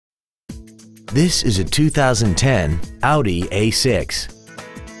This is a 2010 Audi A6.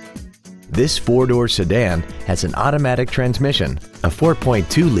 This four-door sedan has an automatic transmission, a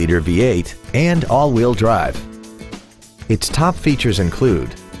 4.2-liter V8, and all-wheel drive. Its top features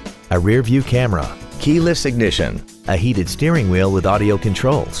include a rear-view camera, keyless ignition, a heated steering wheel with audio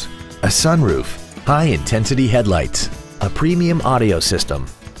controls, a sunroof, high-intensity headlights, a premium audio system,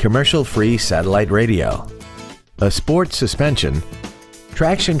 commercial-free satellite radio, a sports suspension,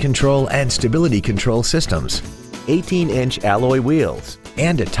 traction control and stability control systems, 18-inch alloy wheels,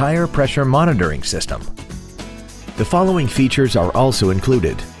 and a tire pressure monitoring system. The following features are also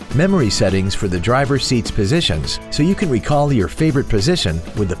included: memory settings for the driver's seat's positions so you can recall your favorite position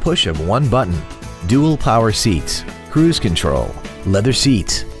with the push of one button, dual power seats, cruise control, leather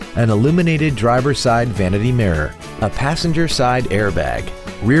seats, an illuminated driver's side vanity mirror, a passenger side airbag,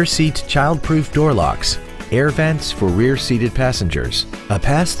 rear seat child-proof door locks, air vents for rear-seated passengers, a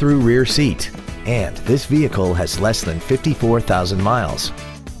pass-through rear seat, and this vehicle has less than 54,000 miles.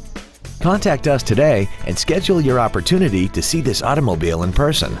 Contact us today and schedule your opportunity to see this automobile in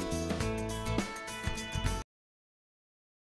person.